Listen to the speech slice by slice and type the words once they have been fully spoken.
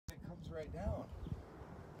right down.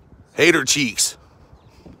 Hater cheeks.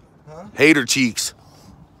 Huh? Hater cheeks.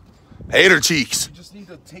 Hater cheeks. You just need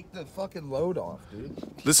to take the fucking load off, dude.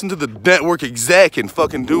 Listen to the network exec and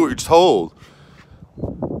fucking do what you're told.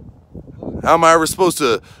 How am I ever supposed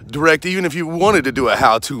to direct? Even if you wanted to do a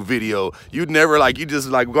how-to video, you'd never you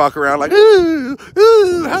just walk around like, ooh,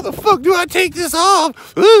 ooh, how the fuck do I take this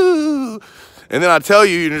off? Ooh. And then I tell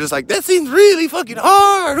you, you're just like, that seems really fucking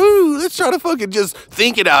hard. Ooh, let's try to fucking just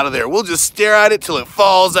think it out of there. We'll just stare at it till it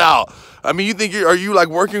falls out. I mean, you think are you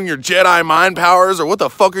working your Jedi mind powers, or what the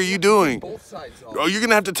fuck are you doing? Both sides off. Oh, you're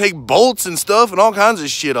gonna have to take bolts and stuff and all kinds of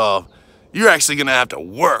shit off. You're actually gonna have to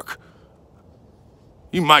work.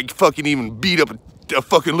 You might fucking even beat up a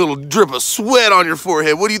fucking little drip of sweat on your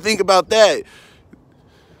forehead. What do you think about that?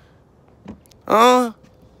 Huh?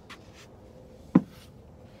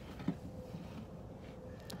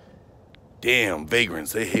 Damn,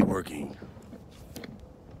 vagrants, they hate working.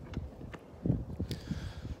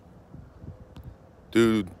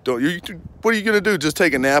 Dude, what are you gonna do? Just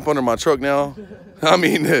take a nap under my truck now? I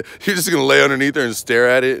mean, you're just gonna lay underneath there and stare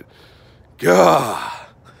at it? God.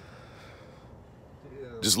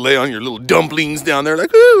 Just lay on your little dumplings down there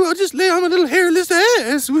like, ooh, I'll just lay on my little hairless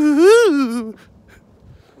ass. Woo-hoo.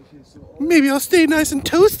 Maybe I'll stay nice and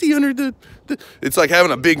toasty under the it's like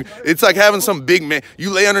having some big man. You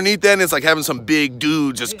lay underneath that and it's like having some big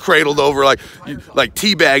dude just cradled over like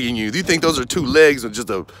teabagging you. Do you think those are two legs or just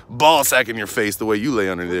a ball sack in your face the way you lay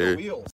under there?